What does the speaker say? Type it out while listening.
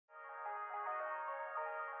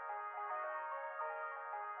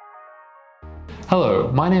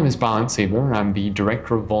Hello, my name is Balint Seeber and I'm the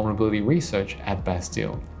Director of Vulnerability Research at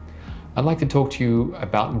Bastille. I'd like to talk to you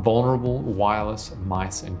about vulnerable wireless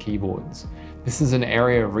mice and keyboards. This is an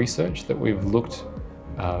area of research that we've looked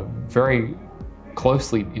very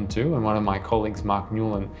closely into, and one of my colleagues, Mark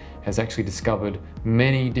Newland, has actually discovered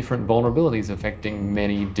many different vulnerabilities affecting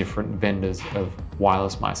many different vendors of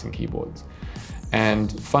wireless mice and keyboards.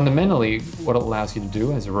 And fundamentally, what it allows you to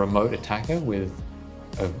do as a remote attacker with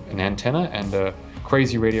an antenna and a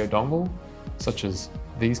crazy radio dongle, such as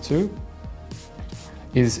these two,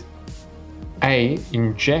 is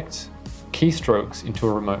inject keystrokes into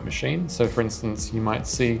a remote machine. So for instance, you might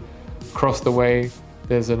see across the way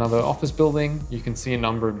there's another office building. You can see a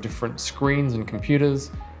number of different screens and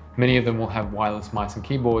computers. Many of them will have wireless mice and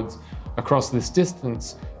keyboards. Across this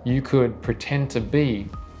distance, you could pretend to be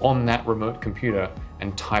on that remote computer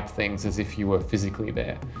and type things as if you were physically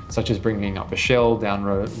there, such as bringing up a shell,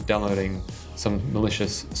 downloading some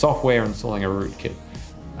malicious software, installing a rootkit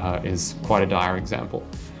is quite a dire example.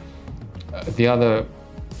 The other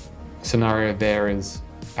scenario there is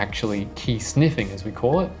actually key sniffing, as we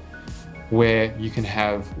call it, where you can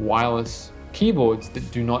have wireless keyboards that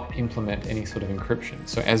do not implement any sort of encryption.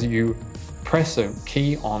 So as you press a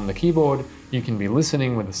key on the keyboard, you can be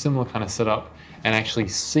listening with a similar kind of setup and actually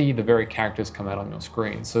see the very characters come out on your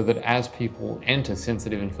screen, so that as people enter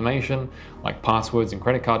sensitive information like passwords and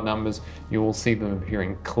credit card numbers, you will see them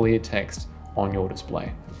appearing clear text on your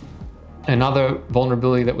display. Another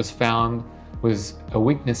vulnerability that was found was a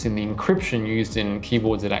weakness in the encryption used in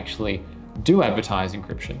keyboards that actually do advertise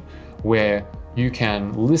encryption, where you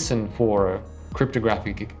can listen for a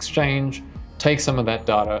cryptographic exchange, take some of that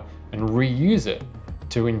data and reuse it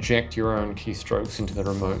to inject your own keystrokes into the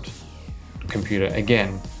remote computer,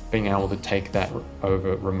 again, being able to take that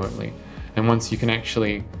over remotely. And once you can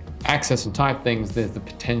actually access and type things, there's the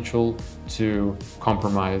potential to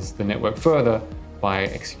compromise the network further by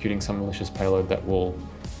executing some malicious payload that will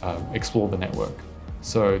explore the network.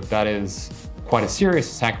 So that is quite a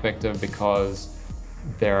serious attack vector, because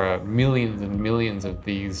there are millions and millions of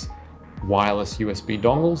these wireless USB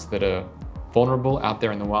dongles that are vulnerable out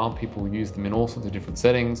there in the wild. People use them in all sorts of different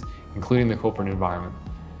settings, including the corporate environment.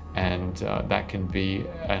 And that can be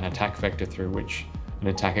an attack vector through which an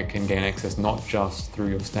attacker can gain access not just through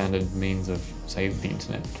your standard means of, say, the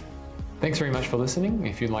internet. Thanks very much for listening.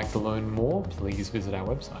 If you'd like to learn more, please visit our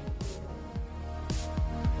website.